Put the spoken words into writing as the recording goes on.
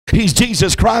He's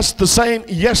Jesus Christ, the same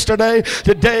yesterday,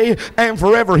 today, and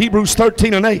forever. Hebrews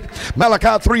 13:8. Malachi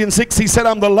 3:6, he said,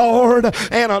 I'm the Lord,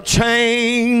 and I'll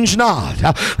change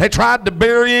not. They tried to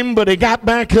bury him, but he got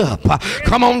back up.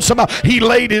 Come on, somebody. He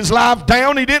laid his life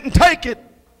down. He didn't take it.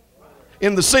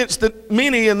 In the sense that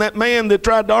many and that man that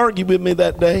tried to argue with me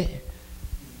that day,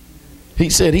 he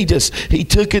said he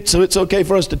took it so it's okay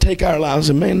for us to take our lives.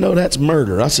 And man, no, that's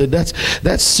murder. I said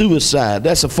that's suicide.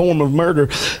 That's a form of murder.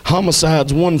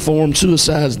 Homicide's one form,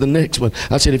 suicide's the next one.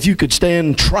 I said if you could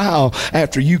stand trial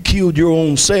after you killed your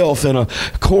own self in a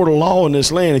court of law in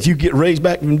this land, if you get raised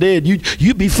back from dead,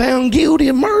 you'd be found guilty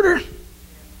of murder.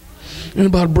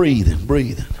 Anybody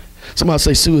breathing? Somebody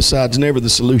say suicide's never the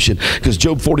solution, because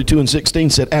Job 42:16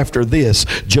 said after this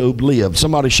Job lived.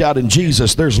 Somebody shouting,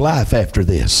 Jesus, there's life after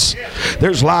this.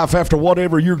 There's life after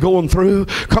whatever you're going through.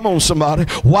 Come on, somebody.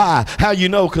 Why? How you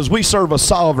know? Because we serve a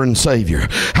sovereign Savior.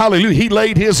 Hallelujah. He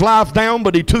laid his life down,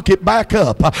 but he took it back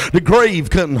up. The grave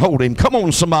couldn't hold him. Come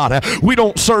on, somebody. We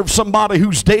don't serve somebody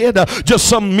who's dead, just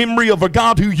some memory of a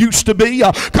God who used to be.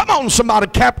 Come on, somebody.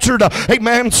 Captured,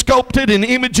 amen, sculpted in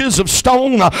images of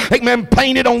stone, amen,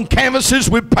 painted on canvases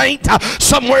with paint,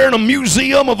 somewhere in a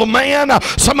museum of a man.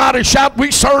 Somebody shout, we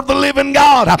serve the living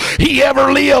God. He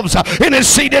ever lives and is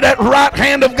seated at the right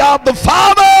hand of God the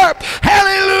Father.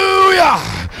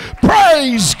 Hallelujah.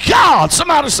 Praise God.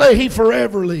 Somebody say he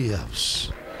forever lives.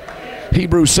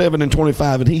 Hebrews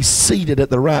 7:25, and he's seated at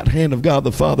the right hand of God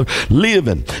the Father,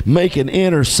 living, making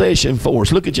intercession for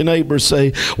us. Look at your neighbor and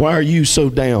say, why are you so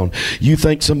down? You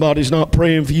think somebody's not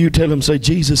praying for you? Tell them, say,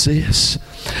 Jesus is.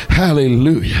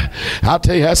 Hallelujah. I'll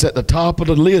tell you, that's at the top of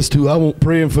the list who I want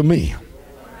praying for me.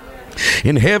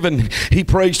 In heaven, he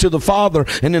prays to the Father,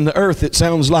 and in the earth, it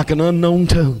sounds like an unknown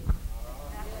tongue.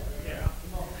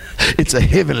 It's a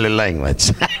heavenly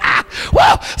language.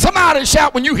 Well, somebody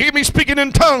shout when you hear me speaking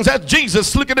in tongues, that's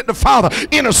Jesus looking at the Father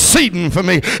interceding for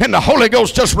me, and the Holy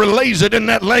Ghost just relays it in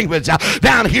that language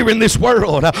down here in this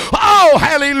world. Oh,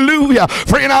 hallelujah.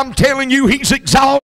 Friend, I'm telling you, he's exalted.